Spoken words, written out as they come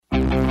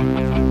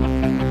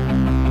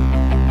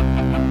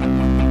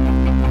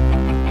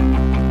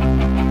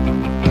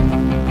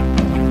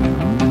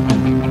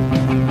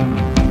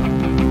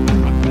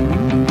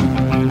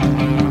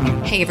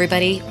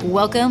everybody.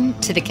 Welcome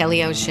to The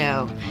Kelly O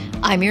Show.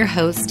 I'm your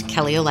host,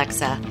 Kelly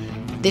Alexa.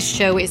 This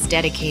show is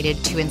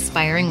dedicated to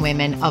inspiring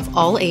women of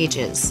all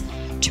ages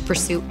to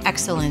pursue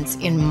excellence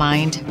in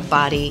mind,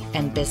 body,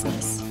 and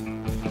business.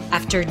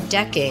 After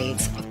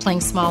decades of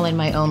playing small in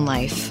my own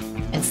life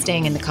and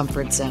staying in the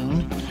comfort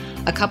zone,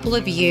 a couple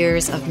of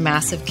years of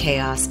massive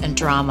chaos and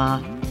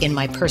drama in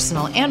my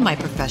personal and my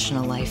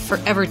professional life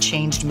forever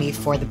changed me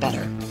for the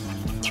better.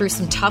 Through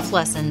some tough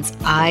lessons,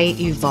 I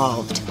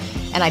evolved,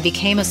 and I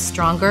became a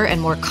stronger and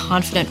more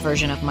confident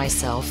version of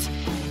myself,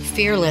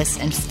 fearless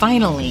and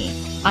finally,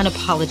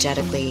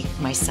 unapologetically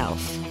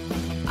myself.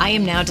 I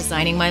am now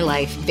designing my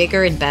life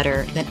bigger and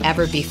better than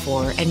ever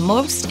before, and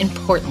most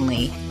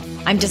importantly,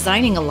 I'm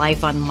designing a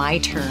life on my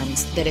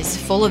terms that is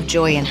full of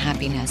joy and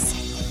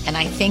happiness. And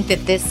I think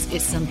that this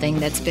is something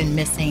that's been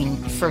missing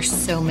for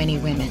so many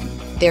women.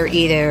 They're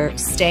either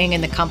staying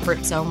in the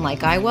comfort zone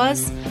like I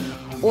was,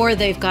 or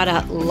they've got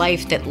a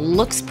life that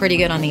looks pretty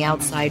good on the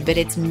outside, but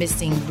it's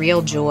missing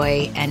real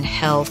joy and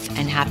health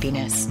and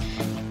happiness.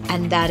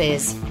 And that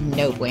is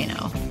no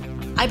bueno.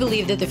 I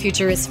believe that the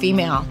future is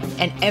female,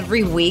 and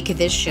every week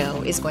this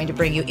show is going to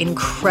bring you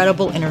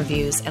incredible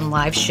interviews and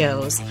live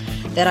shows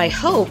that I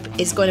hope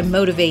is going to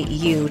motivate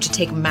you to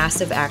take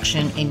massive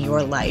action in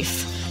your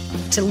life,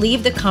 to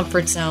leave the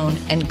comfort zone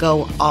and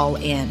go all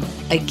in,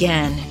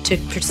 again, to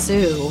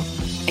pursue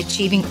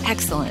achieving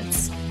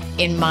excellence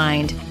in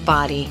mind,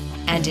 body,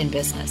 and in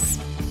business.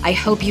 I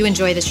hope you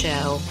enjoy the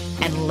show,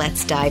 and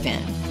let's dive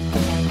in.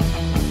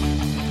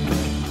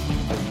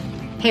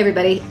 Hey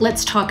everybody,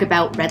 let's talk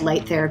about red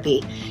light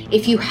therapy.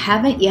 If you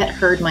haven't yet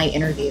heard my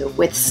interview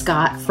with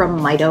Scott from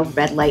Mito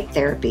Red Light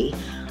Therapy,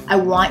 I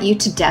want you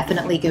to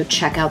definitely go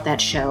check out that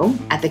show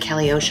at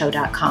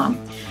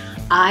thekellyoShow.com.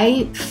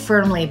 I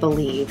firmly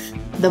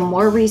believe, the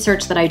more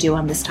research that I do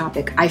on this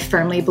topic, I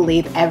firmly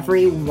believe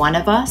every one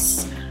of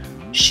us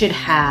should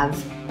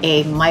have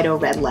a Mito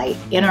red light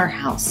in our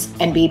house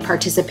and be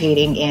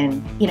participating in,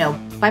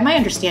 by my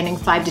understanding,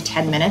 5 to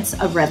 10 minutes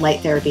of red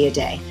light therapy a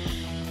day.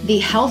 The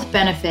health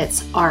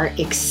benefits are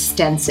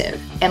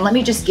extensive. And let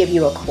me just give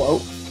you a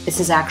quote.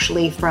 This is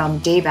actually from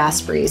Dave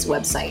Asprey's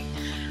website.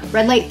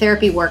 Red light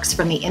therapy works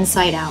from the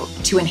inside out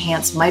to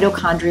enhance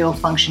mitochondrial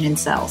function in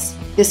cells.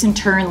 This in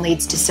turn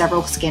leads to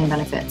several skin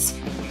benefits.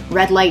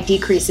 Red light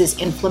decreases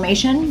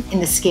inflammation in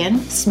the skin,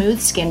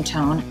 smooths skin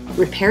tone,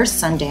 repairs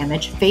sun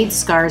damage, fades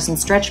scars and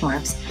stretch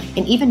marks,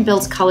 and even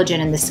builds collagen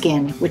in the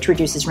skin, which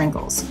reduces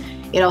wrinkles.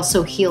 It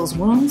also heals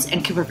wounds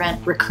and can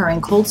prevent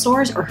recurring cold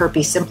sores or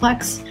herpes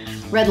simplex.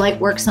 Red light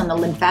works on the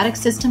lymphatic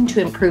system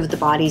to improve the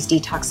body's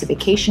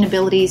detoxification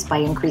abilities by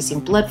increasing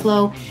blood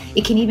flow.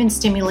 It can even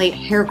stimulate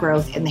hair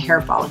growth in the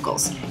hair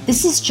follicles.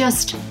 This is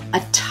just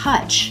a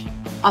touch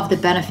of the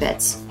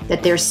benefits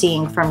that they're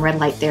seeing from red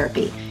light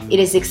therapy. It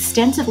is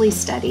extensively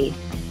studied,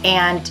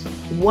 and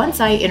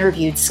once I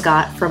interviewed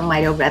Scott from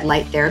Mito Red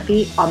Light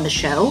Therapy on the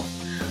show,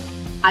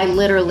 I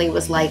literally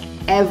was like,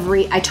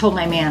 I told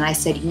my man, I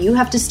said, you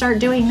have to start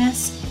doing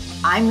this.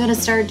 I'm going to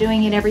start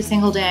doing it every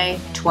single day,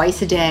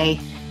 twice a day.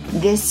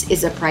 This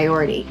is a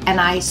priority,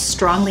 and I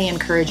strongly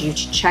encourage you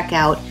to check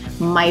out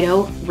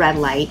Mito Red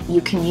Light.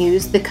 You can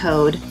use the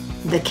code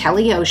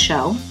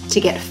TheKellyOShow to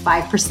get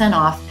 5%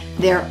 off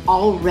their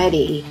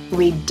already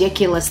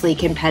ridiculously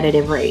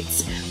competitive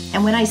rates.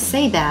 And when I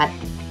say that,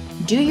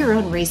 do your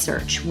own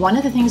research. One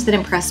of the things that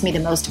impressed me the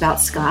most about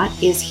Scott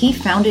is he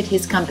founded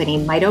his company,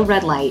 Mito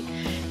Red Light,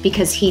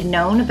 because he'd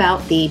known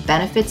about the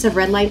benefits of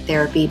red light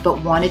therapy,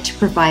 but wanted to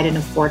provide an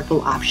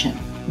affordable option.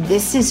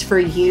 This is for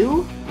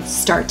you.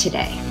 Start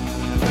today.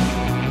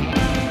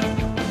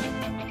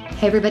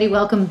 Hey everybody,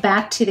 welcome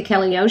back to The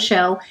Kelly O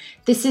Show.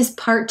 This is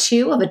part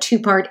 2 of a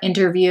 2-part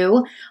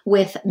interview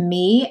with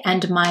me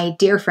and my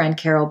dear friend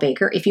Carole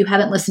Baker. If you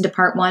haven't listened to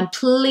part 1,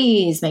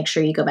 please make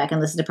sure you go back and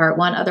listen to part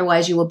 1.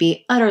 Otherwise, you will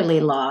be utterly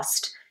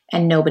lost,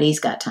 and nobody's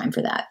got time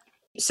for that.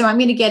 So I'm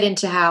going to get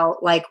into how,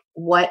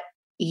 what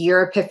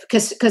your epiphany,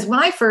 because when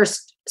I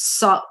first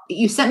saw,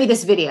 you sent me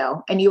this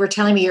video and you were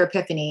telling me your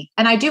epiphany,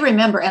 and I do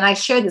remember, and I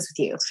shared this with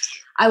you.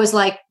 I was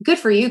like, good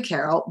for you,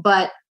 Carole.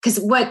 But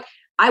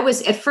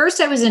because at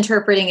first I was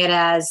interpreting it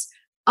as,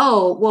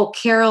 oh, well,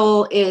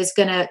 Carole is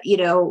going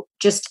to,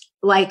 just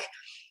like,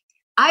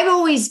 I've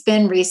always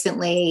been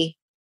recently,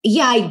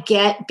 I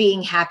get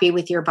being happy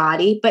with your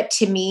body. But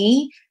to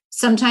me,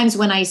 sometimes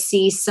when I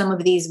see some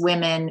of these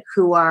women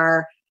who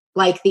are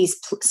like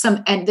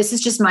and this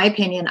is just my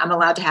opinion, I'm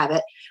allowed to have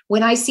it.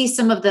 When I see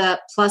some of the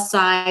plus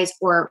size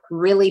or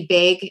really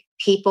big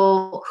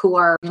people who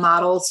are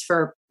models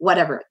for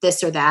whatever,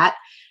 this or that,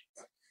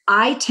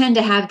 I tend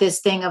to have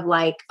this thing of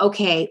like,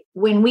 okay,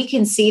 when we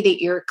can see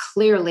that you're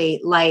clearly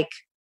like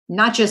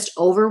not just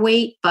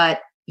overweight,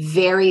 but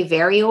very,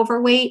 very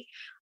overweight,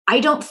 I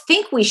don't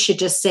think we should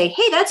just say,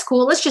 hey, that's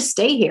cool, let's just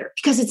stay here,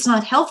 because it's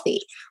not healthy.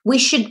 We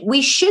should,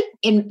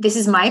 this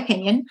is my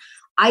opinion,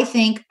 I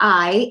think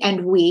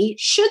we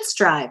should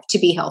strive to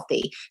be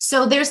healthy.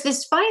 So there's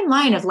this fine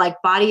line of like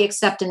body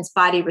acceptance,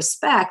 body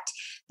respect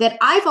that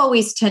I've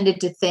always tended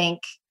to think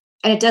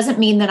And it doesn't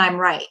mean that I'm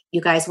right.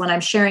 You guys, when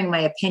I'm sharing my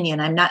opinion,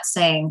 I'm not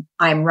saying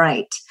I'm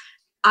right.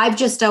 I've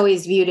just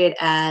always viewed it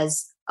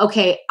as,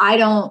 okay, I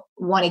don't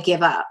want to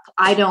give up.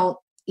 I don't,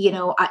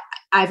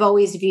 I've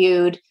always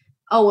viewed,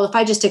 oh, well, if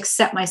I just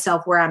accept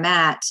myself where I'm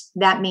at,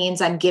 that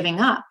means I'm giving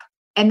up.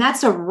 And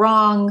that's a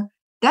wrong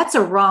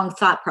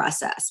thought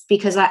process,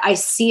 because I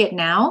see it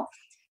now.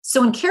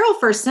 So when Carole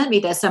first sent me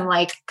this, I'm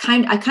like,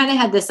 I kind of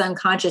had this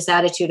unconscious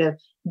attitude of,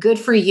 good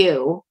for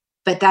you,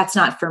 but that's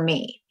not for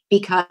me,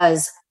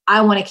 because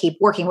I want to keep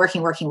working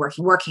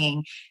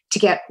to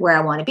get where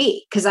I want to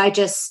be. Because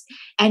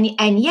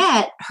and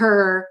yet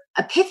her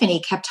epiphany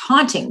kept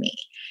haunting me.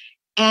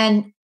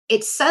 And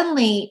it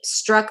suddenly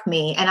struck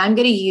me, and I'm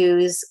going to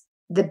use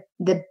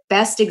the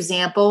best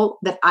example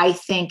that I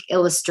think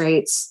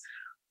illustrates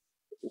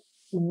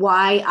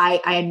why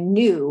I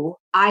knew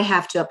I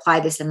have to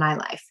apply this in my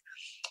life.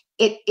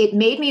 It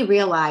made me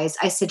realize,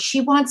 I said,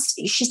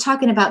 she's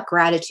talking about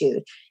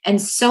gratitude.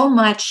 And so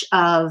much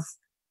of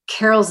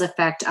Carole's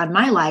effect on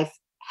my life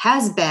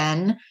has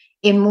been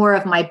in more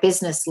of my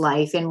business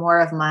life and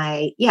more of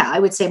I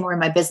would say more in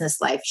my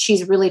business life.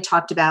 She's really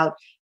talked about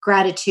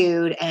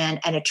gratitude and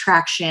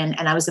attraction.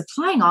 And I was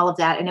applying all of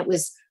that, and it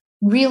was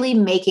really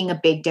making a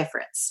big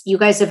difference. You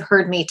guys have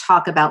heard me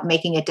talk about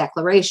making a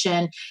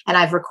declaration, and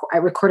I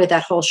recorded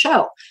that whole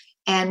show.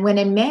 And when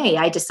in May,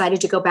 I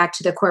decided to go back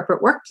to the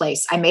corporate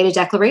workplace, I made a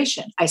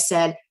declaration. I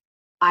said,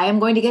 I am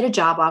going to get a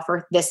job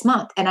offer this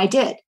month. And I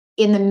did.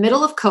 In the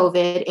middle of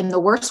COVID, in the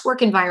worst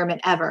work environment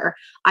ever,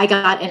 I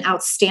got an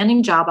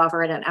outstanding job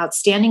offer at an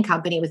outstanding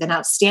company with an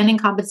outstanding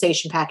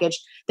compensation package.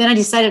 Then I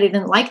decided I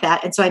didn't like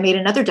that. And so I made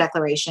another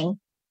declaration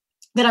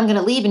that I'm going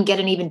to leave and get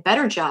an even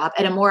better job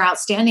at a more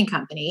outstanding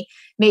company,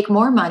 make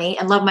more money,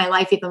 and love my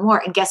life even more.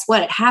 And guess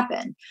what? It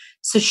happened.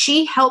 So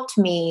she helped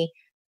me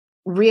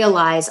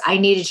realize I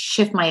needed to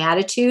shift my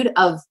attitude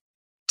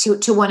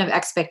to one of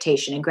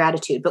expectation and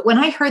gratitude. But when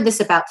I heard this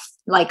about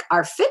like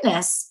our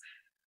fitness,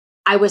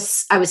 I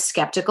was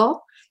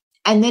skeptical.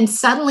 And then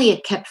suddenly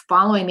it kept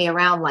following me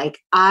around. Like,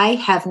 I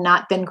have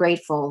not been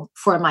grateful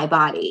for my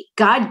body.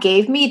 God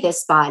gave me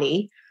this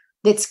body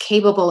that's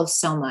capable of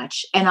so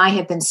much. And I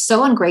have been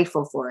so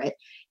ungrateful for it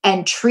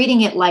and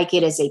treating it like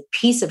it is a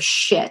piece of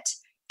shit,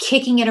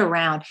 kicking it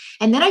around.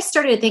 And then I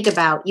started to think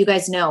about, you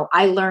guys know,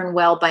 I learn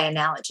well by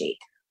analogy.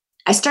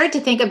 I started to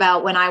think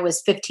about when I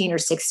was 15 or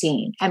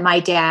 16, and my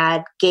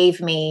dad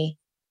gave me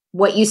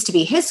what used to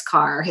be his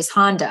car, his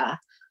Honda.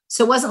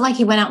 So it wasn't like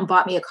he went out and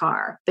bought me a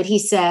car, but he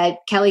said,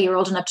 Kelly, you're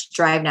old enough to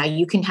drive now.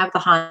 You can have the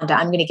Honda.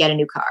 I'm going to get a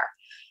new car.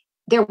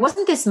 There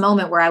wasn't this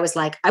moment where I was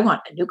like, I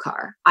want a new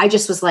car. I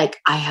just was like,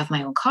 I have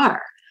my own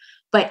car.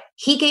 But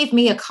he gave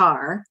me a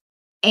car.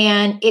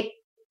 And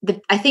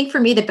I think for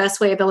me, the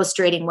best way of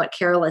illustrating what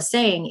Carole is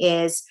saying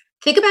is,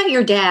 think about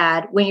your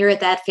dad when you're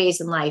at that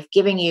phase in life,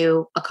 giving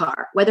you a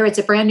car, whether it's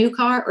a brand new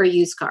car or a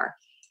used car.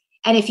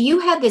 And if you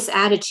had this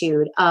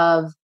attitude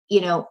of,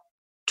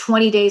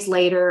 20 days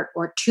later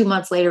or 2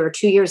 months later or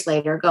 2 years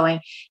later going,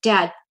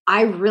 Dad,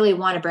 I really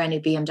want a brand new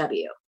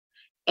BMW.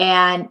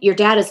 And your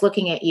dad is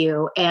looking at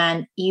you,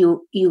 and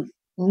you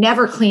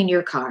never clean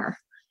your car.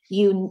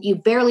 You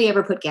barely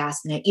ever put gas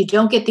in it. You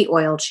don't get the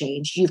oil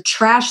change. You've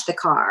trashed the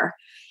car.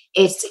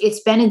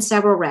 It's been in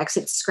several wrecks.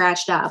 It's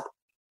scratched up.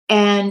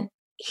 And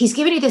he's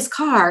giving you this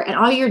car, and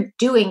all you're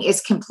doing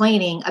is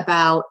complaining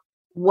about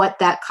what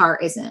that car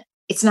isn't.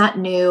 It's not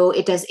new.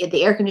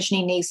 The air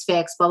conditioning needs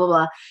fixed, blah, blah,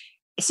 blah.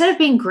 Instead of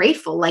being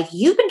grateful, like,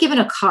 you've been given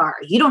a car.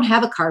 You don't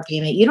have a car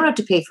payment. You don't have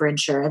to pay for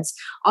insurance.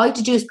 All you have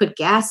to do is put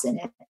gas in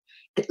it.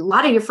 A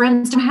lot of your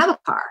friends don't have a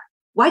car.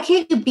 Why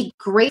can't you be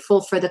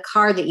grateful for the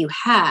car that you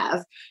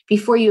have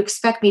before you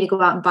expect me to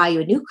go out and buy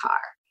you a new car?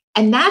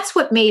 And that's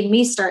what made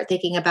me start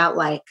thinking about,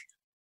 like,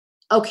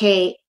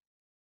 okay,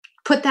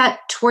 put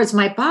that towards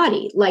my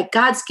body. Like,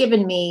 God's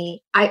given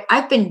me,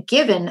 I've been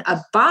given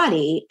a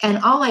body, and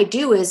all I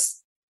do is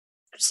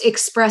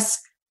express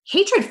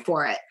hatred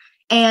for it.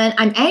 And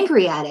I'm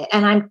angry at it,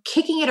 and I'm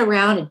kicking it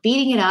around and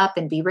beating it up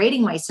and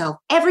berating myself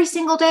every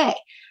single day.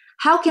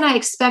 How can I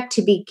expect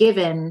to be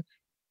given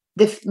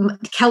the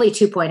Kelly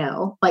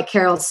 2.0, like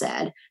Carole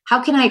said?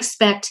 How can I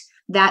expect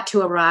that to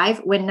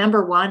arrive when,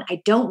 number one,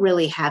 I don't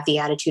really have the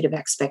attitude of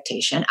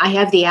expectation. I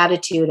have the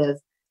attitude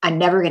of, I'm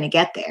never going to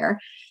get there.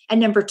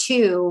 And number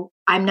two,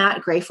 I'm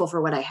not grateful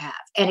for what I have.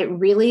 And it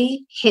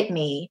really hit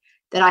me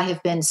that I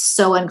have been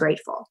so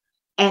ungrateful.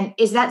 And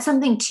is that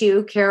something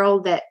too,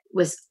 Carole, that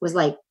was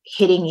like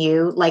hitting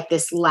you, like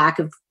this lack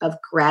of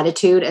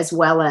gratitude, as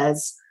well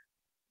as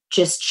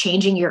just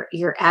changing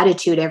your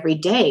attitude every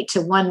day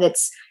to one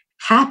that's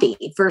happy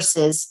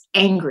versus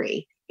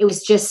angry? It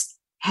was just,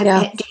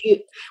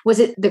 was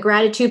it the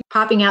gratitude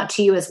popping out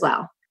to you as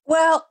well?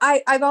 Well,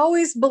 I've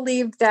always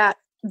believed that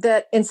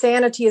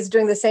insanity is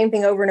doing the same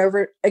thing over and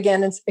over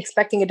again and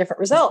expecting a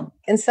different result.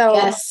 And so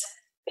yes.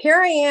 Here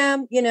I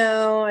am,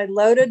 I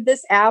loaded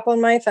this app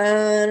on my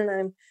phone, and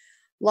I'm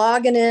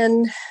logging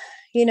in,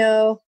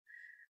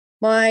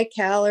 my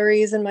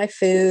calories and my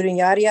food and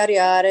yada, yada,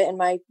 yada. And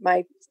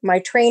my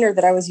trainer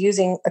that I was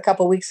using a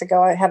couple of weeks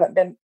ago, I haven't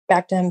been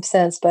back to him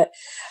since, but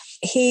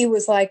he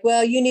was like,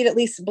 well, you need at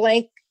least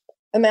blank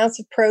amounts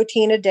of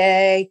protein a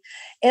day.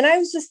 And I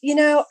was just,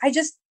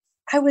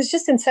 I was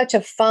just in such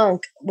a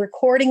funk,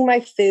 recording my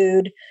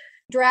food,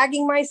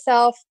 dragging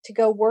myself to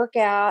go work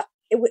out.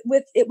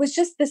 It was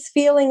just this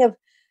feeling of,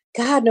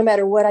 God, no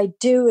matter what I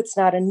do, it's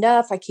not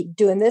enough. I keep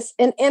doing this.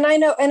 And I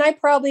know, and I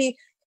probably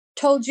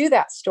told you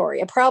that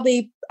story. I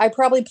probably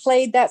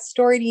played that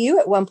story to you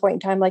at one point in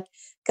time. Like,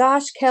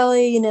 gosh,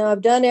 Kelly,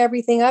 I've done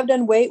everything. I've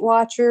done Weight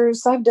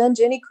Watchers. I've done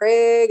Jenny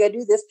Craig. I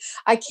do this.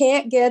 I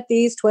can't get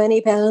these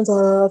 20 pounds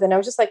off. And I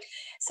was just like,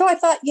 so I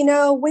thought,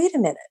 wait a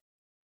minute.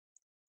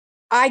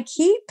 I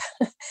keep,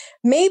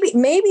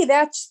 maybe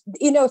that's,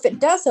 if it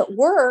doesn't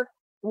work,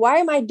 why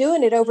am I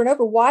doing it over and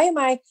over?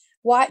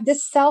 Why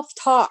this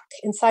self-talk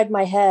inside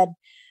my head,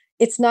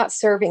 it's not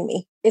serving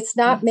me. It's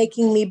not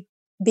making me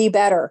be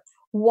better.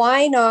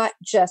 Why not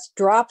just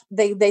drop,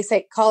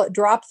 call it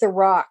drop the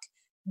rock,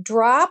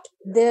 drop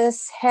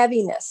this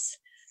heaviness,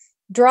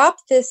 drop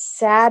this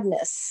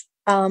sadness.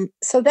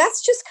 So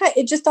that's just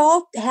it just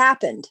all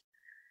happened.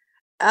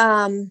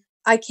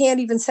 I can't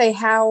even say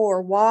how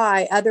or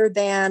why, other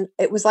than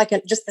it was like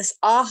just this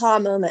aha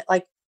moment,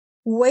 like,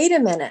 wait a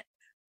minute,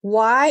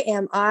 why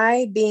am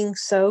I being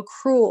so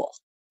cruel?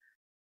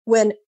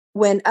 When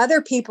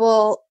other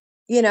people,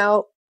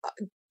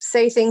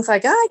 say things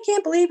like, oh, I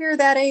can't believe you're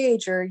that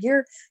age, or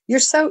you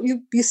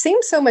seem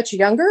so much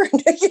younger.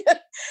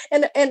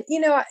 and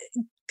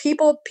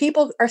people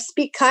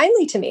speak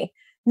kindly to me.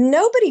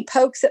 Nobody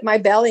pokes at my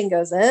belly and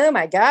goes, oh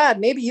my God,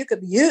 maybe you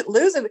could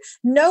lose it.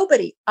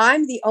 Nobody.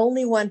 I'm the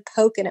only one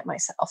poking at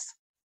myself,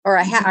 or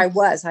I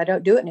was. I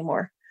don't do it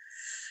anymore.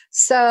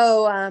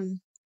 So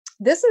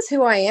this is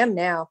who I am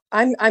now.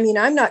 I'm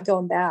not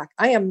going back.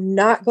 I am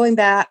not going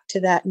back to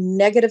that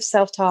negative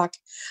self-talk.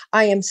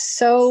 I am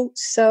so,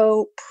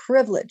 so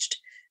privileged,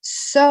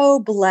 so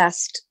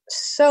blessed,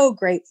 so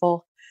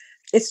grateful.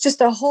 It's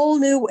just a whole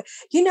new,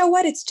 you know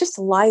what? It's just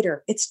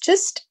lighter. It's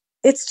just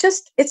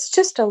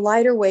a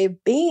lighter way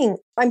of being.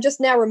 I'm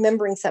just now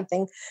remembering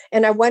something.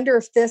 And I wonder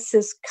if this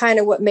is kind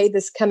of what made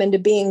this come into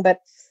being. But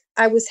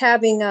I was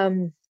having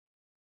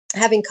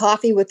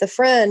coffee with a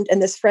friend,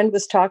 and this friend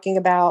was talking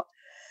about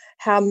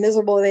how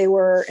miserable they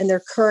were in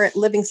their current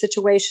living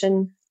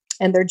situation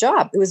and their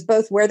job. It was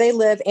both where they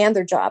live and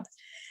their job.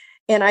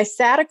 And I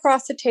sat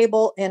across the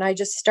table and I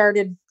just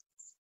started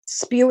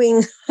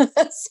spewing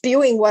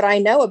what I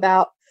know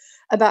about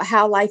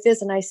how life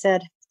is. And I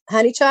said,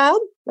 honey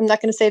child, I'm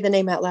not going to say the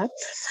name out loud.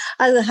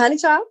 I said, honey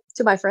child,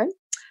 to my friend,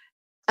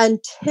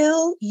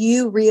 until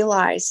you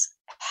realize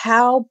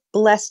how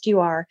blessed you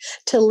are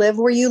to live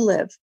where you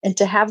live and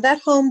to have that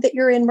home that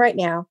you're in right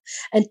now,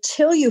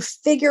 until you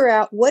figure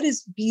out what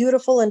is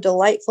beautiful and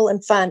delightful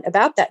and fun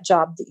about that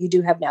job that you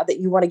do have now that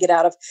you want to get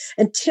out of,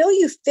 until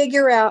you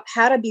figure out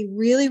how to be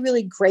really,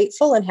 really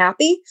grateful and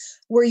happy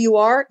where you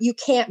are, you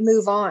can't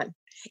move on.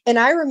 And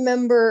I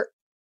remember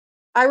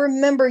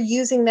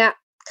using that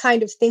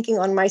kind of thinking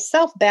on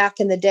myself back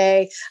in the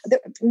day,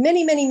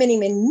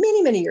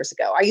 many years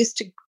ago. I used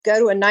to go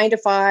to a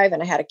 9-to-5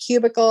 and I had a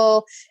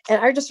cubicle.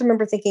 And I just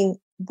remember thinking,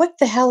 what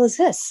the hell is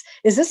this?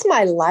 Is this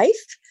my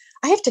life?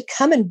 I have to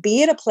come and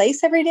be at a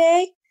place every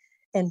day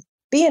and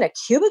be in a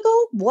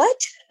cubicle?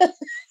 What?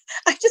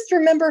 I just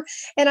remember,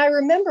 and I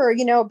remember,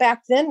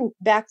 back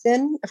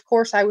then, of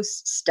course, I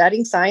was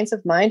studying science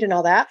of mind and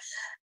all that.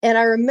 And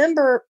I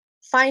remember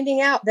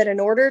finding out that in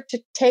order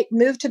to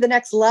move to the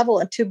next level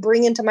and to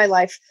bring into my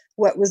life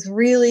what was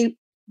really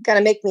going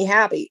to make me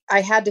happy, I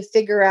had to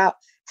figure out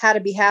how to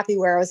be happy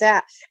where I was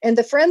at. And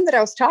the friend that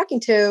I was talking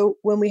to,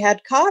 when we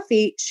had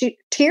coffee,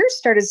 tears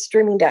started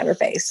streaming down her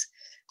face.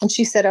 And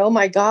she said, oh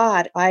my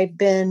God, I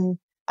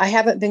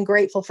haven't been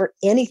grateful for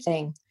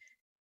anything.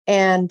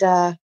 And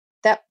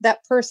that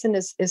person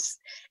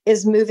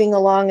is moving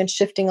along and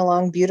shifting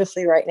along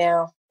beautifully right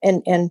now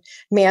and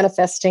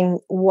manifesting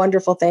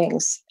wonderful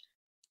things.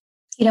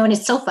 And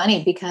it's so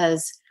funny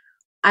because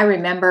I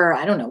remember,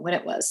 I don't know when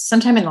it was,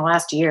 sometime in the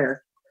last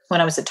year when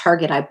I was at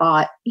Target, I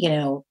bought,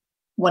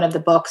 one of the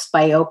books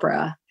by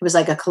Oprah. It was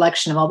like a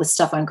collection of all this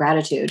stuff on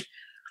gratitude.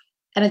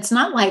 And it's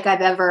not like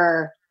I've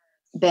ever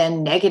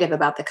been negative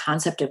about the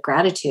concept of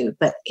gratitude,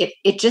 but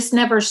it just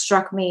never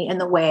struck me in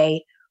the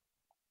way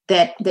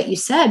that you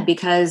said,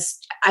 because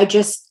I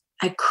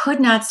could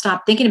not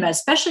stop thinking about it,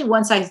 especially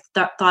once I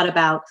thought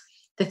about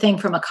the thing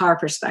from a car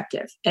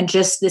perspective and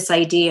just this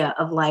idea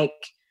of like,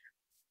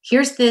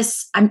 here's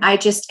this,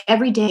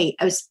 every day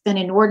I spend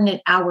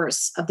inordinate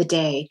hours of the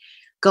day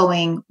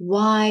going,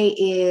 why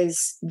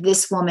is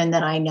this woman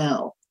that I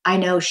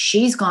know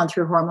she's gone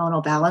through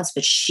hormonal balance,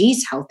 but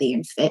she's healthy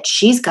and fit.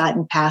 She's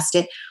gotten past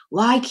it.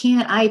 Why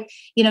can't I,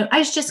 I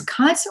was just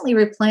constantly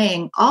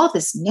replaying all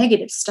this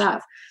negative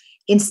stuff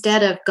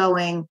instead of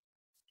going,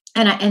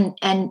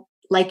 and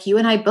like you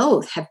and I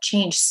both have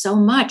changed so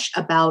much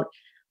about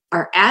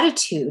our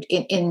attitude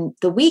in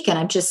the week. And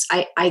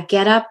I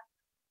get up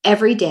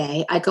every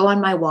day, I go on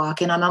my walk,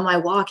 and I'm on my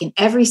walk, and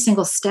every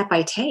single step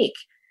I take,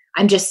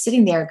 I'm just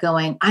sitting there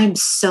going, I'm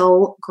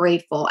so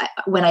grateful.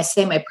 When I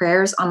say my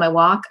prayers on my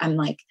walk, I'm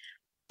like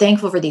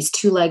thankful for these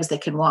two legs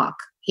that can walk.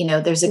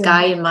 There's a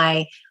guy in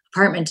my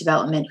apartment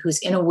development who's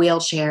in a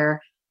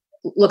wheelchair,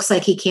 looks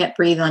like he can't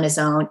breathe on his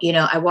own.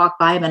 I walked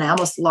by him and I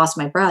almost lost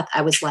my breath.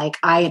 I was like,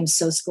 I am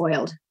so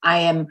spoiled.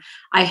 I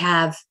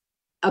have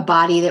a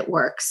body that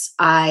works.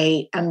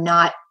 I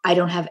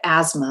don't have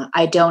asthma.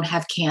 I don't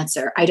have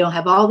cancer. I don't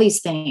have all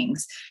these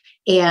things.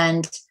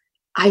 And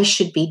I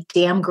should be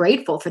damn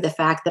grateful for the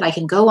fact that I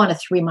can go on a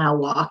 3-mile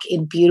walk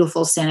in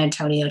beautiful San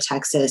Antonio,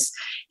 Texas.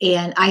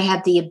 And I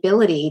have the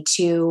ability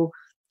to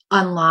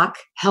unlock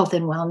health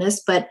and wellness.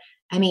 But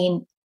I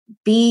mean,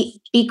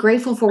 be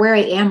grateful for where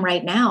I am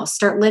right now.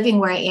 Start living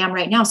where I am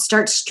right now.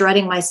 Start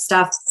strutting my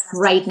stuff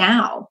right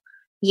now.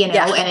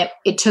 And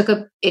it took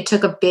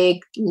a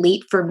big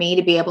leap for me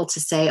to be able to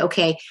say,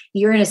 okay,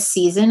 you're in a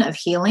season of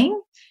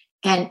healing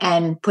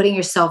and putting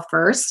yourself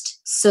first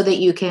so that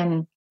you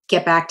can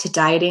get back to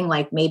dieting,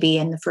 like maybe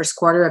in the first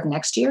quarter of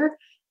next year,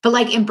 but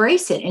like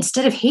embrace it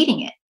instead of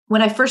hating it.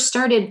 When I first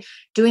started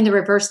doing the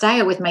reverse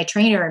diet with my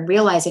trainer and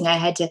realizing I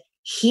had to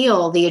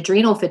heal the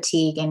adrenal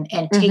fatigue and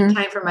take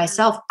time for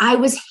myself, I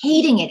was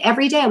hating it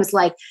every day. I was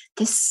like,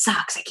 this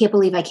sucks. I can't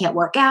believe I can't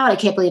work out. I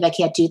can't believe I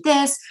can't do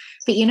this.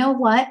 But you know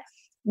what?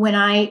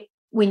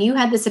 When you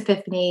had this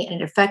epiphany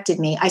and it affected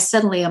me,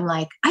 I'm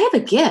like, I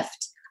have a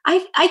gift.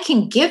 I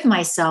can give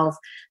myself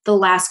the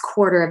last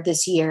quarter of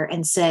this year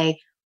and say,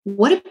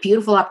 what a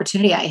beautiful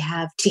opportunity I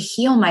have to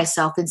heal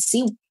myself and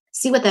see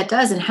what that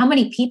does and how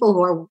many people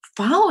who are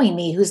following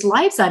me, whose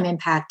lives I'm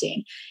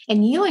impacting.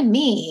 And you and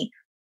me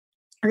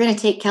are going to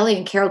take Kelly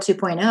and Carole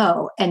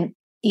 2.0 and,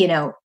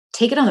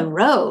 take it on the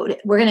road.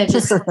 We're going to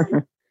just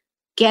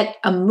get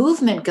a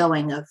movement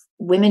going of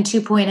Women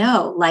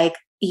 2.0. Like,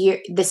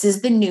 this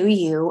is the new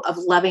you of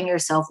loving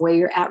yourself where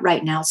you're at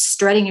right now,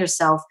 strutting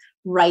yourself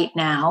right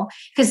now.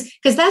 Because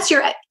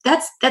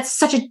that's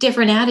such a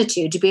different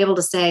attitude to be able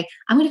to say,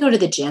 I'm going to go to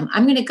the gym.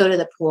 I'm going to go to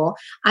the pool.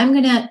 I'm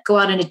going to go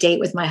out on a date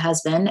with my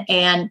husband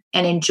and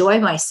enjoy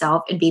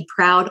myself and be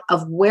proud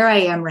of where I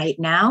am right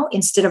now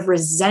instead of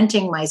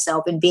resenting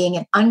myself and being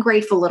an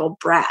ungrateful little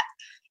brat.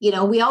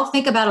 We all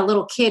think about a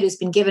little kid who's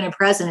been given a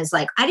present is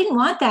like, I didn't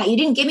want that. You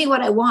didn't give me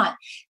what I want.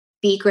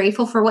 Be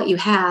grateful for what you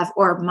have,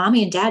 or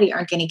mommy and daddy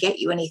aren't going to get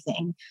you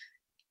anything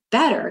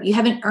better. You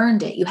haven't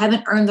earned it. You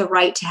haven't earned the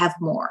right to have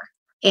more.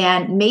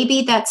 And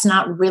maybe that's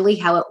not really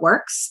how it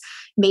works.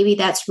 Maybe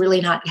that's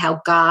really not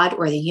how God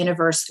or the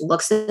universe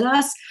looks at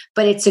us,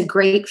 but it's a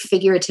great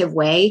figurative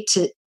way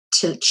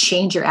to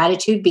change your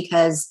attitude,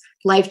 because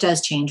life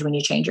does change when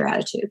you change your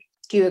attitude.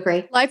 Do you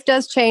agree? Life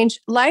does change.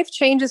 Life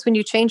changes when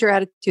you change your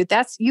attitude.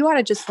 You ought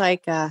to just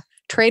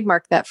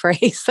trademark that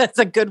phrase. That's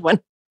a good one.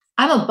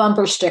 I'm a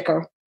bumper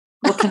sticker.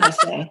 What can I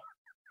say?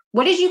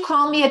 What did you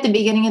call me at the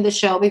beginning of the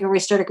show before we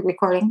started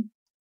recording?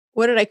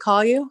 What did I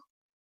call you?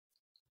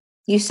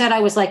 You said I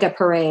was like a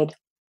parade.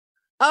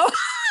 Oh,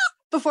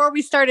 before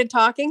we started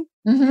talking?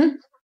 Mm-hmm.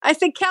 I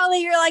said,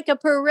 Kelly, you're like a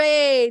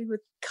parade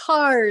with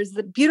cars,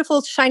 the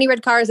beautiful shiny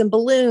red cars and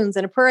balloons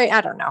and a parade.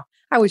 I don't know.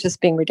 I was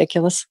just being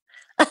ridiculous.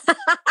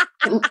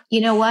 You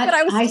know what?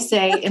 I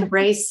say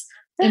embrace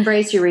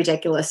your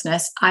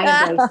ridiculousness.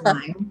 I embrace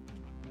mine.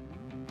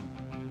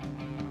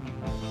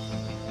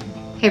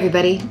 Hey,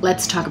 everybody,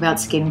 let's talk about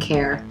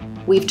skincare.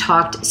 We've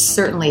talked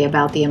certainly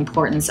about the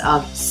importance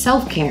of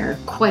self-care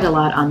quite a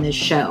lot on this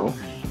show.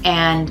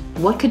 And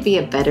what could be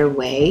a better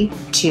way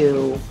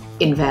to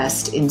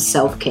invest in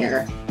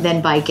self-care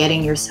than by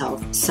getting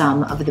yourself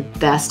some of the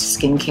best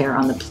skincare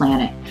on the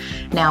planet?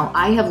 Now,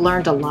 I have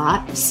learned a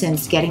lot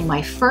since getting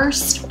my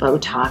first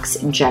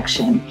Botox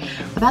injection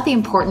about the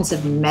importance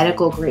of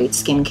medical-grade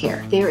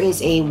skincare. There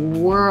is a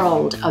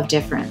world of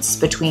difference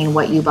between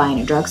what you buy in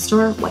a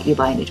drugstore, what you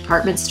buy in a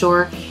department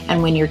store,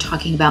 and when you're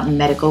talking about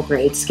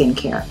medical-grade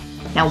skincare.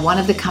 Now, one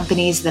of the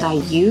companies that I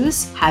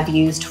have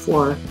used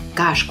for,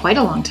 quite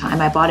a long time,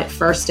 I bought it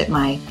first at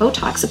my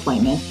Botox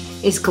appointment,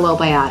 is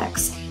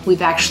Glowbiotics.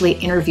 We've actually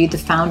interviewed the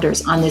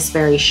founders on this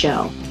very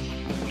show.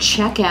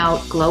 Check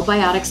out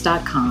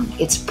glowbiotics.com.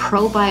 It's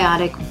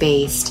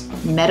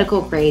probiotic-based,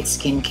 medical-grade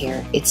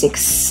skincare. It's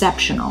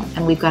exceptional.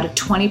 And we've got a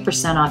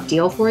 20% off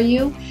deal for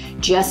you.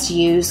 Just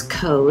use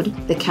code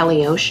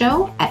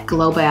TheKellyOShow at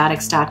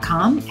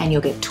glowbiotics.com and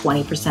you'll get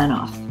 20%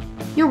 off.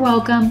 You're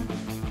welcome.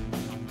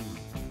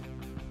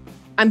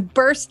 I'm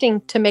bursting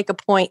to make a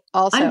point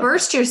also.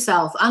 Unburst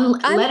yourself.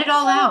 Let it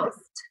all out.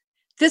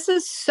 This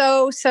is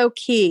so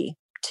key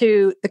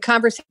to the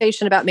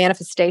conversation about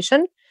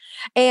manifestation.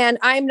 And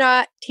I'm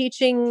not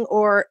teaching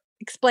or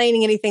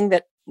explaining anything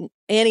that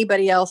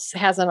anybody else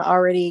hasn't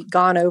already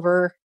gone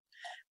over.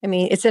 I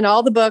mean, it's in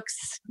all the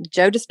books,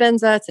 Joe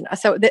Dispenza.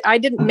 I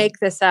didn't make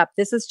this up.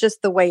 This is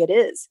just the way it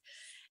is.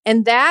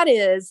 And that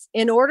is,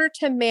 in order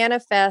to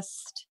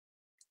manifest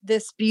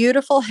this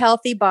beautiful,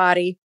 healthy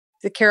body,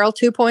 the Carole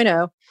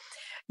 2.0,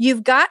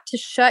 you've got to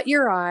shut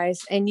your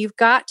eyes and you've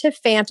got to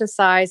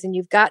fantasize and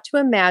you've got to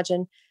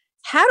imagine,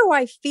 how do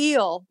I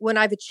feel when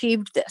I've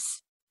achieved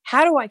this?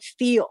 How do I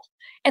feel?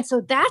 And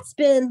so that's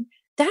been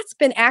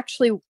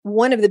actually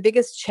one of the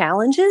biggest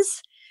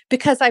challenges,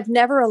 because I've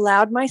never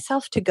allowed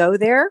myself to go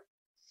there.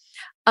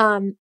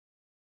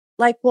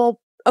 Well,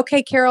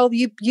 okay, Carole,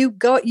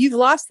 you've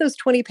lost those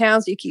 20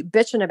 pounds you keep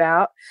bitching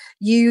about.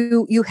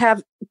 You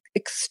have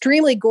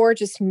extremely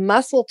gorgeous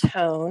muscle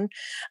tone.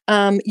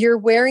 You're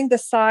wearing the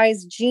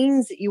size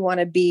jeans that you want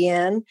to be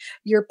in.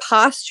 Your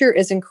posture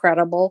is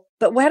incredible.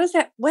 But what does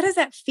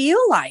that feel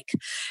like?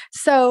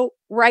 So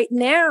right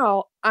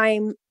now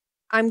I'm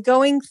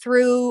going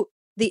through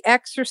the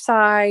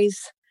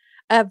exercise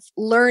of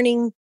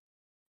learning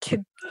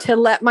to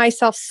let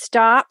myself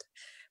stop,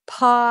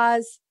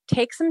 pause,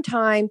 take some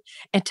time,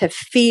 and to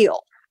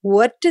feel.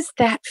 What does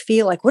that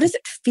feel like? What does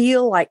it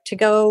feel like to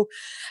go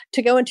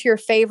into your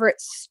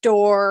favorite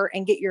store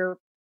and get your,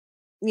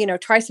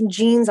 try some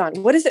jeans on?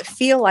 What does it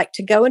feel like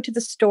to go into the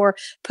store,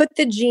 put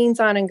the jeans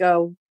on and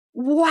go,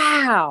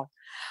 wow,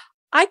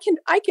 I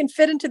can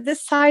fit into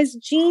this size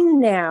jean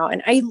now.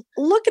 And I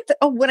look at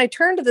when I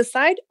turn to the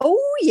side,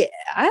 oh yeah,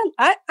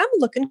 I'm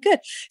looking good.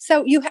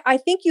 So I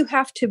think you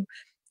have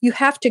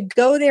to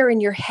go there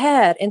in your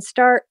head and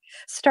start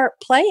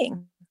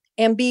playing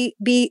and be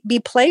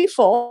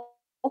playful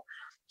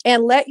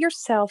and let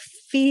yourself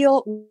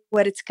feel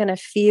what it's going to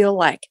feel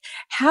like.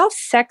 How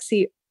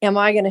sexy am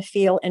I going to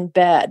feel in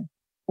bed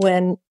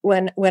when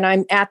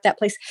I'm at that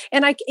place?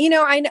 And I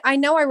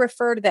know I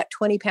refer to that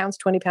 20 pounds.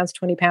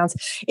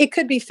 It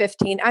could be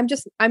 15.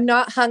 I'm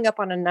not hung up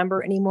on a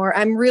number anymore.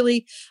 I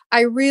really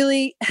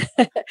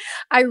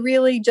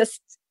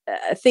just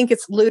think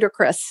it's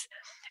ludicrous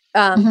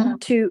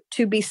to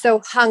be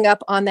so hung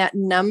up on that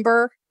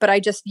number. But I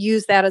just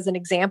use that as an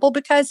example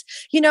because,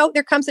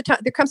 there comes a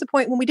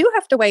point when we do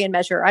have to weigh and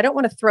measure. I don't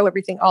want to throw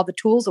all the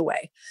tools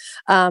away.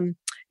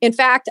 In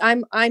fact,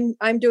 I'm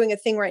doing a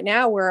thing right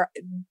now where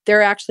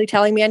they're actually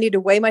telling me I need to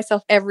weigh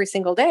myself every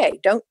single day.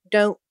 Don't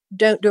do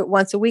it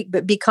once a week,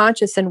 but be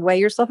conscious and weigh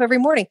yourself every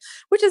morning,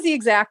 which is the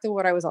exact of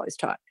what I was always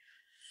taught.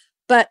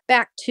 But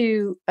back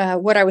to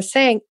what I was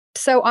saying.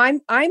 So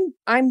I'm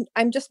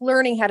just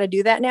learning how to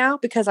do that now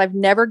because I've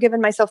never given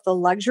myself the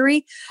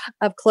luxury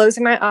of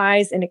closing my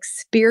eyes and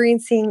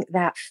experiencing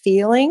that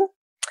feeling.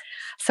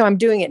 So I'm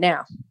doing it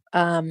now.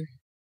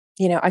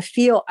 I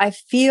feel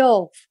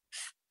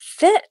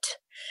fit.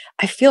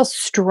 I feel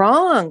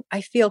strong.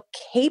 I feel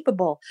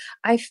capable.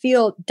 I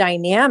feel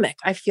dynamic.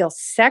 I feel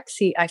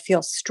sexy. I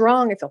feel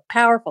strong. I feel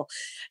powerful,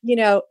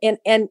 and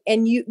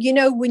when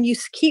you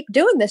keep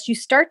doing this, you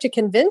start to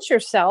convince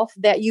yourself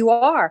that you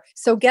are.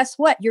 So guess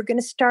what? You're going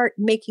to start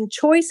making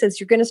choices.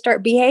 You're going to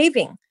start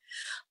behaving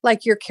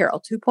like you're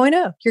Carole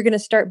 2.0. You're going to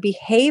start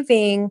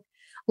behaving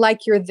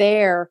like you're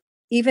there,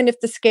 even if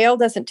the scale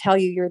doesn't tell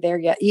you you're there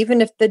yet, even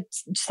if the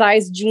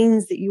size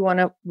jeans that you want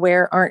to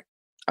wear aren't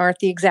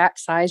the exact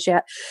size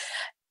yet.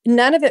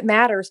 None of it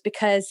matters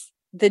because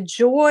the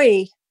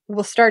joy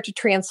will start to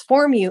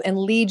transform you and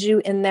lead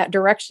you in that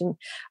direction.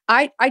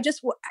 I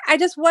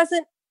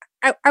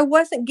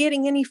wasn't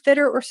getting any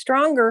fitter or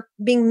stronger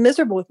being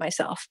miserable with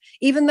myself,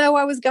 even though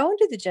I was going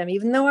to the gym,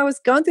 even though I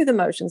was going through the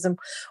motions and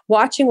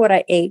watching what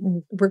I ate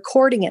and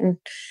recording it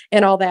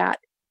and all that.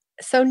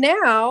 So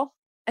now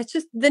it's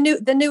just the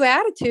new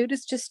attitude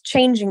is just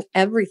changing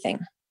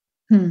everything.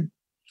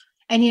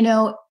 And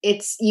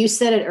you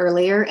said it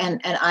earlier,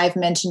 and I've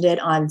mentioned it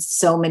on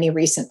so many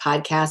recent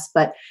podcasts,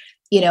 but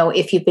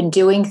if you've been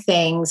doing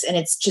things and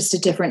it's just a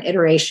different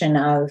iteration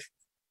of,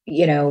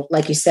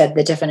 like you said,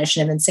 the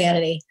definition of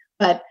insanity,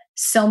 but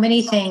so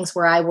many things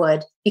where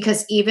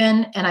because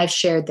and I've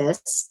shared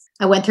this,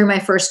 I went through my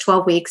first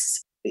 12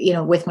 weeks,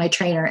 with my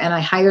trainer, and I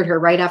hired her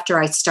right after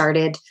I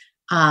started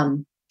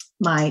that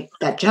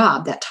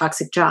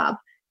toxic job.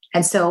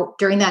 And so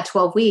during that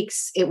 12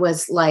 weeks, it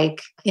was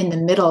like in the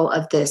middle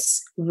of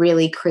this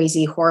really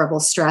crazy, horrible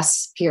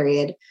stress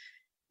period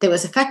that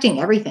was affecting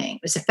everything.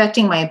 It was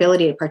affecting my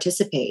ability to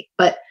participate.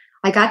 But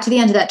I got to the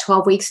end of that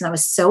 12 weeks and I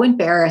was so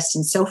embarrassed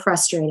and so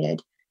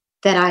frustrated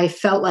that I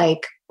felt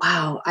like,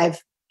 wow, I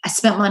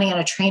spent money on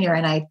a trainer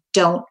and I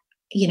don't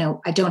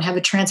have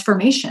a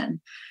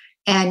transformation.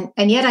 And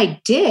yet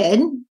I did,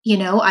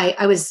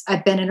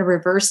 I've been in a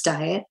reverse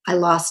diet. I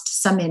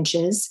lost some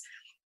inches.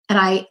 And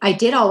I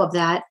did all of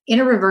that in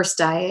a reverse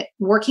diet,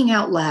 working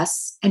out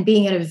less and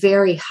being in a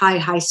very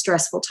high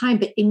stressful time.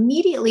 But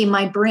immediately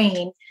my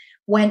brain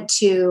went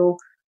to,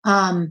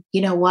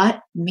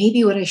 what?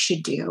 Maybe what I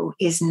should do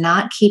is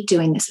not keep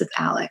doing this with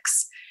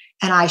Alex.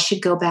 And I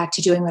should go back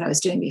to doing what I was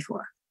doing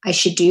before. I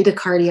should do the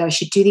cardio. I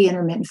should do the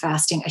intermittent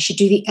fasting. I should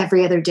do the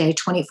every other day,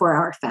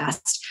 24-hour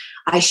fast.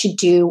 I should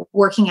do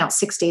working out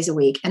 6 days a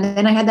week. And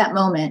then I had that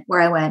moment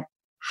where I went,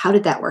 how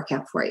did that work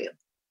out for you?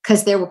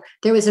 Because there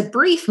was a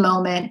brief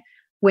moment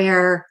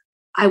where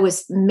I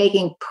was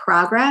making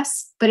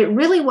progress, but it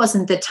really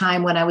wasn't the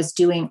time when I was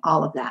doing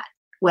all of that,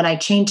 when I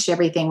changed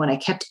everything, when I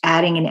kept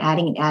adding and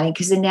adding and adding,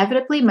 because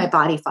inevitably my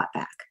body fought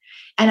back.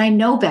 And I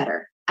know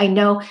better. I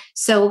know.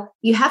 So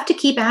you have to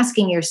keep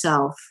asking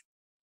yourself,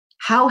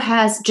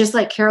 just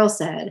like Carole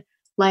said,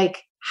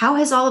 like, how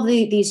has all of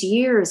these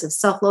years of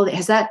self-loathing,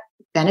 has that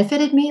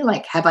benefited me?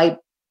 Like, have I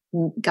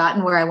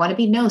gotten where I want to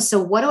be? No.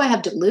 So what do I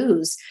have to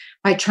lose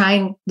by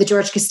trying the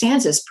George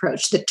Costanza's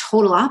approach, the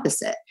total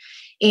opposite?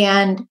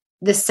 And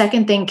the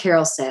second thing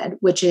Carole said,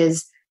 which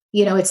is,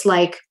 it's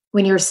like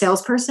when you're a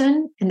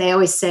salesperson, and they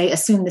always say,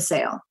 assume the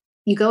sale.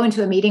 You go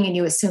into a meeting and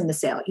you assume the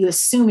sale. You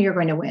assume you're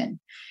going to win.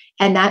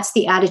 And that's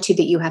the attitude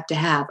that you have to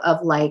have of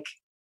like,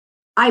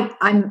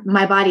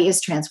 my body is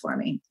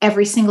transforming.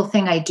 Every single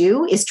thing I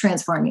do is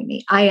transforming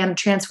me. I am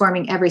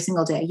transforming every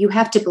single day. You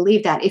have to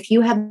believe that. If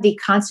you have the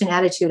constant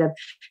attitude of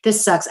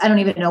this sucks, I don't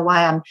even know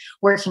why I'm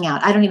working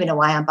out. I don't even know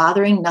why I'm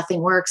bothering.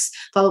 Nothing works,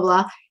 blah, blah,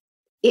 blah.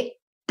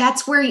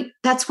 That's where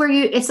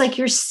you, it's like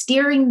you're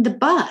steering the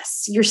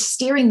bus. You're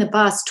steering the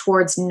bus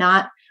towards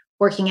not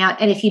working out.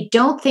 And if you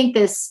don't think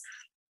that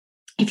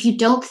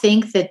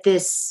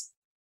this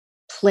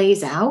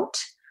plays out,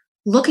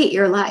 look at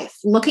your life,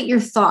 look at your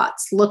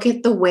thoughts, look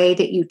at the way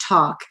that you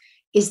talk.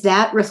 Is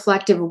that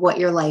reflective of what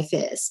your life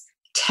is?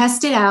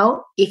 Test it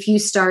out. If you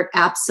start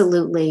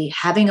absolutely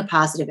having a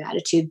positive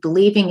attitude,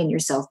 believing in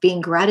yourself,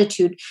 being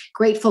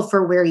grateful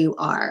for where you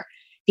are,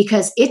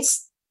 because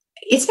it's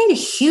made a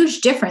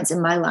huge difference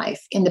in my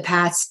life in the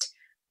past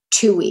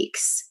 2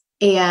 weeks.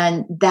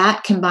 And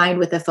that combined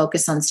with a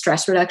focus on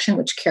stress reduction,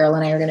 which Carole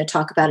and I are going to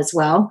talk about as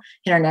well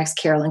in our next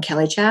Carole and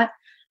Kelly chat.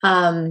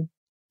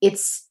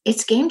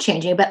 It's game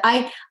changing. But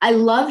I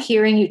love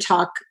hearing you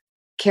talk,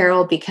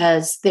 Carole,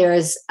 because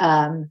there's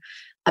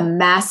a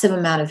massive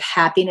amount of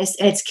happiness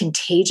and it's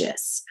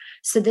contagious.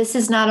 So this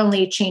is not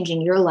only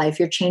changing your life,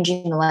 you're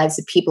changing the lives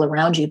of people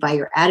around you by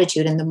your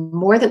attitude. And the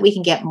more that we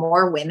can get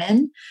more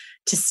women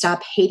to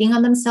stop hating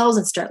on themselves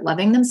and start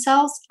loving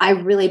themselves, I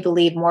really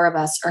believe more of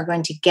us are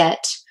going to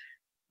get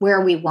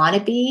where we want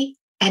to be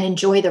and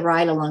enjoy the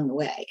ride along the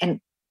way. And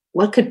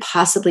what could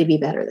possibly be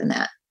better than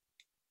that?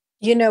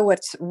 You know,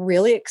 what's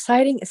really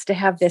exciting is to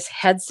have this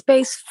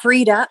headspace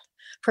freed up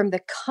from the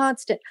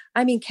constant.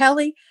 I mean,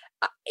 Kelly,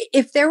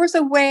 if there was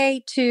a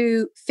way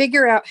to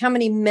figure out how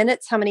many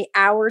minutes, how many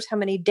hours, how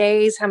many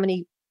days,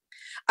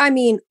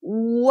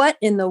 what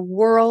in the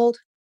world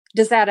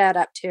does that add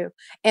up to?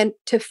 And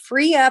to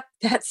free up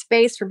that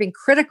space for being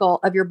critical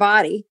of your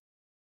body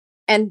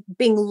and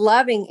being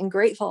loving and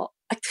grateful,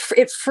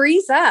 it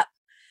frees up.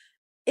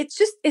 It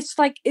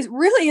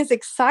really is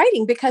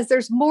exciting because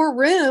there's more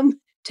room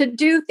to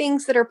do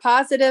things that are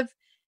positive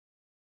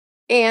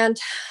and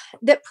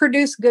that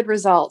produce good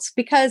results,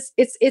 because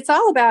it's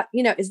all about,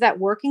 is that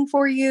working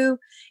for you?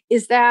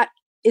 Is that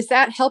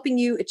helping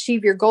you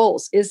achieve your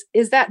goals?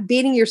 Is that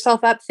beating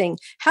yourself up thing?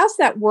 How's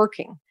that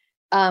working?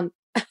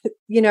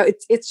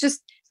 It's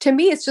just, to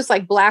me, it's just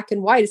like black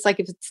and white. It's like,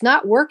 if it's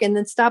not working,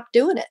 then stop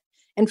doing it.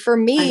 And for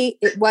me,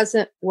 it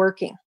wasn't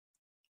working.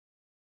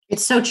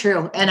 It's so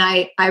true. And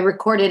I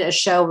recorded a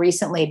show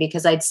recently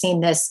because I'd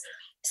seen this.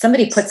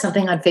 Somebody put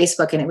something on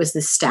Facebook and it was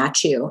this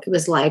statue. It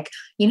was like,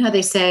 how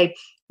they say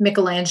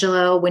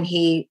Michelangelo, when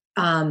he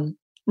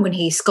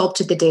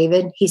sculpted the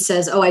David, he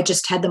says, oh, I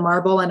just had the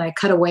marble and I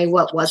cut away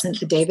what wasn't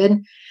the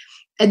David.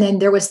 And then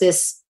there was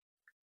this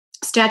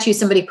statue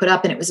somebody put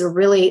up and it was a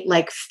really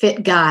like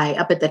fit guy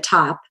up at the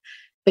top,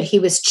 but he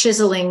was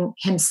chiseling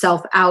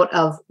himself out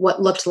of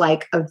what looked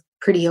like a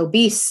pretty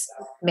obese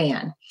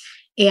man.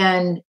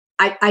 And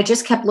I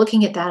just kept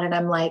looking at that and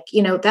I'm like,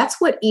 that's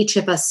what each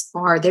of us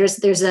are.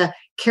 There's a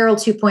Carole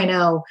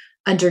 2.0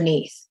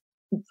 underneath,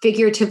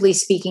 figuratively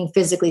speaking,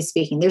 physically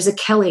speaking. There's a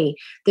Kelly,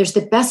 there's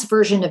the best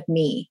version of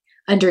me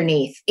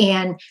underneath.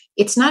 And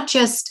it's not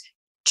just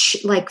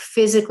like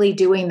physically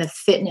doing the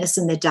fitness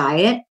and the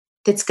diet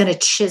that's going to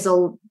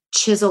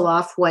chisel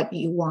off what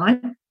you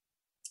want.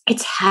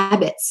 It's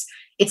habits,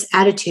 it's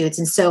attitudes.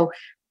 And so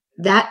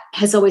that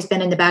has always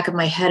been in the back of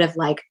my head of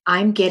like,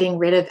 I'm getting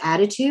rid of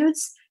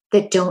attitudes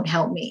that don't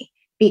help me,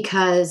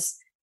 because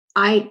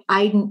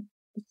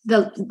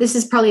this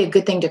is probably a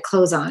good thing to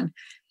close on.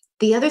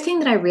 The other thing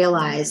that I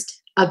realized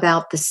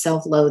about the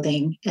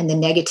self-loathing and the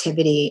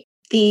negativity,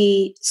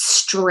 the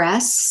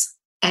stress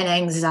and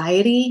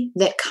anxiety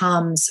that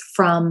comes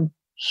from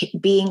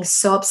being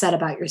so upset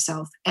about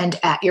yourself and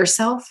at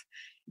yourself,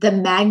 the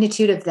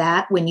magnitude of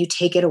that when you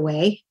take it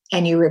away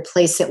and you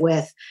replace it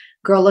with,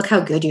 girl, look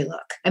how good you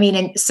look. I mean,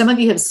 and some of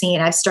you have seen,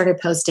 I've started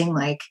posting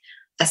like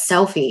a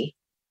selfie.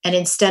 And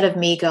instead of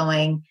me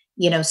going,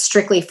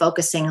 strictly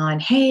focusing on,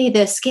 hey,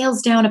 the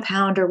scale's down a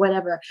pound or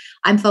whatever,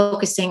 I'm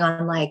focusing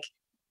on like,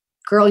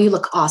 girl, you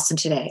look awesome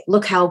today.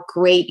 Look how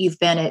great you've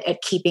been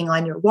at keeping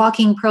on your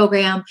walking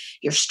program.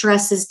 Your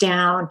stress is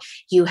down.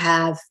 You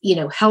have,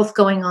 health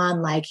going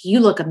on. Like,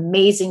 you look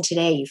amazing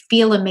today. You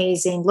feel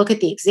amazing. Look at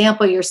the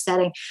example you're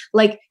setting.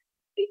 Like,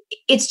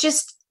 it's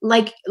just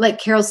like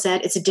Carole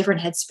said, it's a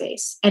different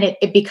headspace and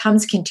it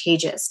becomes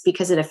contagious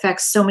because it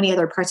affects so many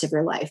other parts of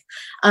your life.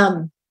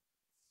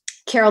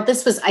 Carole,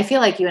 I feel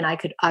like you and I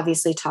could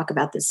obviously talk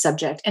about this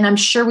subject, and I'm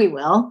sure we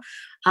will.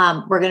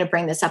 We're going to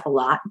bring this up a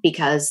lot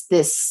because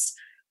this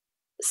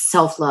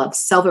self-love,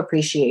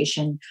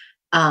 self-appreciation,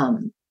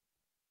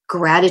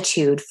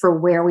 gratitude for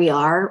where we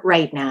are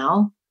right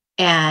now,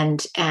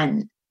 and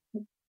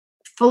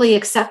fully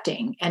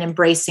accepting and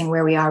embracing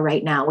where we are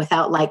right now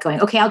without like going,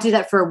 okay, I'll do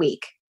that for a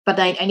week, but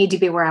I need to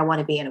be where I want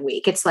to be in a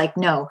week. It's like,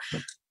 no,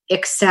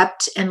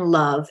 accept and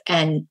love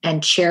and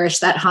cherish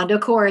that Honda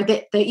Accord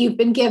that you've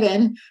been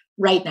given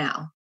right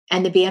now.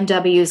 and the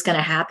BMW is going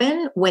to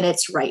happen when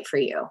it's right for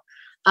you.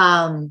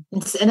 And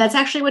that's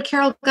actually what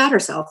Carole got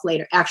herself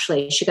later.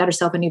 Actually, she got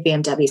herself a new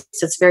BMW.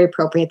 So it's very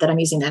appropriate that I'm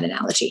using that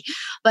analogy.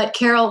 But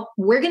Carole,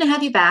 we're going to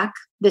have you back.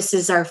 This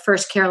is our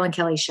first Carole and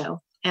Kelly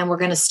show, and we're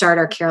going to start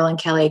our Carole and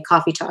Kelly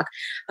coffee talk.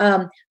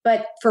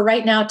 But for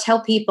right now,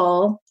 tell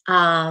people,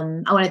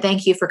 I want to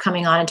thank you for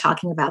coming on and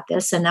talking about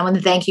this. And I want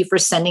to thank you for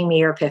sending me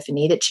your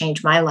epiphany that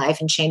changed my life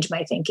and changed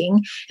my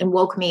thinking and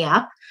woke me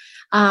up.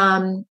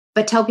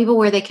 But tell people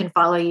where they can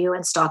follow you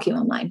and stalk you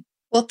online.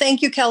 Well,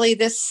 thank you, Kelly.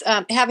 This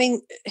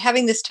having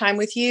this time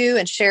with you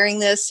and sharing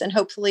this, and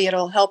hopefully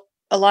it'll help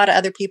a lot of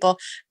other people.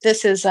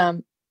 This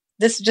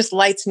just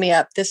lights me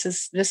up. This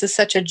is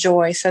such a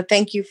joy. So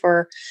thank you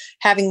for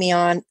having me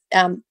on.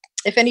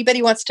 If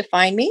anybody wants to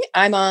find me,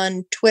 I'm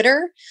on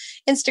Twitter,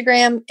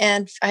 Instagram,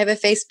 and I have a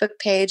Facebook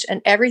page,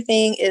 and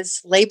everything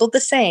is labeled the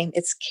same.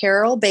 It's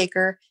Carole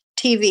Baker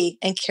TV,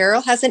 and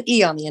Carole has an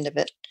E on the end of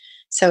it.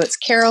 So it's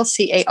Carole,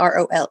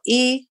 Carole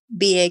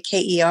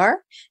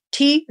Baker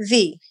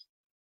TV.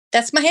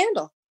 That's my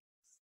handle.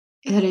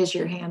 It is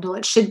your handle.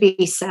 It should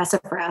be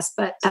sassafras,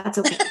 but that's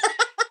okay.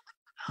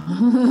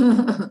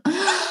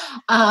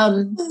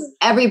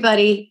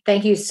 Everybody,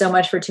 thank you so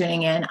much for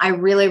tuning in. I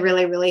really,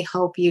 really, really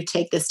hope you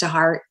take this to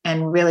heart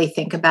and really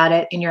think about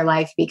it in your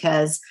life,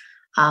 because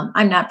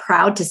I'm not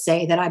proud to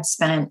say that I've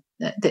spent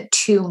the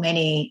too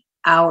many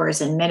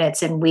hours and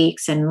minutes and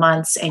weeks and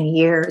months and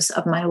years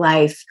of my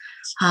life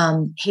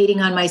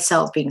hating on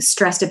myself, being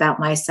stressed about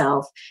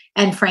myself,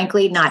 and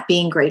frankly, not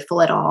being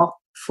grateful at all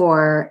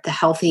for the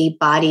healthy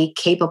body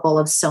capable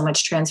of so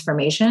much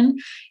transformation.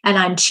 And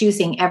I'm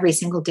choosing every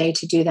single day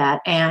to do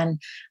that.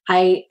 And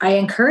I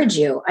encourage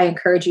you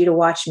to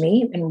watch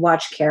me and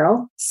watch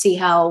Carole, see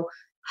how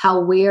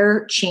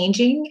we're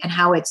changing and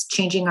how it's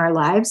changing our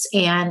lives.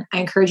 And I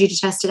encourage you to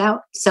test it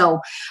out. So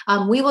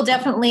we will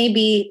definitely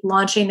be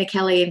launching the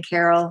Kelly and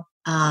Carole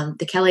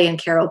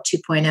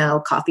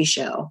 2.0 coffee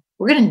show.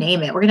 We're going to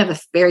name it. We're going to have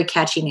a very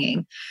catchy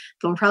name,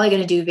 but we're probably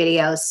going to do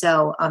videos.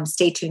 So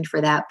stay tuned for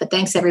that. But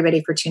thanks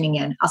everybody for tuning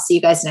in. I'll see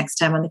you guys next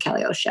time on the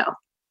Kelly O Show.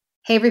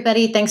 Hey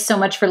everybody. Thanks so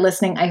much for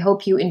listening. I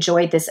hope you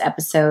enjoyed this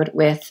episode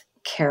with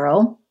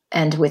Carole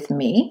and with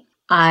me.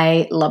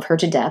 I love her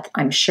to death.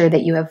 I'm sure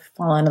that you have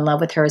fallen in love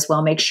with her as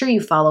well. Make sure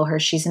you follow her.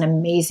 She's an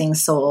amazing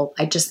soul.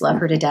 I just love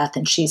her to death.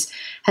 And she's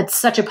had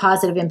such a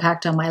positive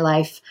impact on my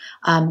life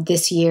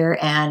this year,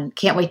 and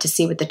can't wait to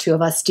see what the two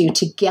of us do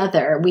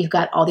together. We've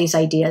got all these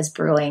ideas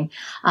brewing.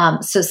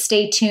 So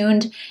stay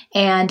tuned.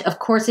 And of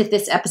course, if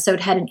this episode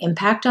had an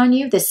impact on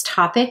you, this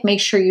topic, make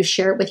sure you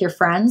share it with your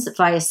friends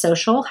via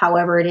social,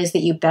 however it is that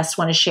you best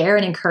want to share,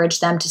 and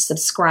encourage them to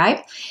subscribe.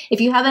 If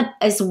you haven't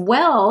as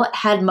well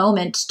had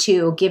moment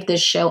to give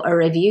this show a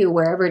review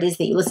wherever it is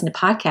that you listen to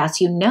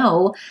podcasts,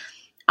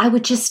 I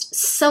would just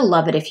so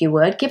love it if you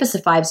would give us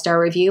a 5-star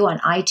review on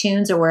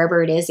iTunes or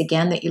wherever it is,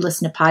 again, that you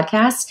listen to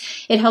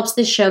podcasts. It helps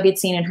this show get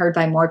seen and heard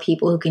by more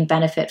people who can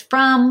benefit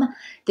from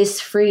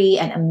this free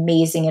and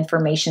amazing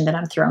information that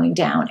I'm throwing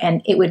down.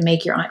 And it would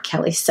make your Aunt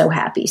Kelly so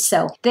happy.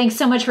 So thanks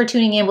so much for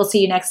tuning in. We'll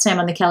see you next time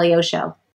on the Kelly O Show.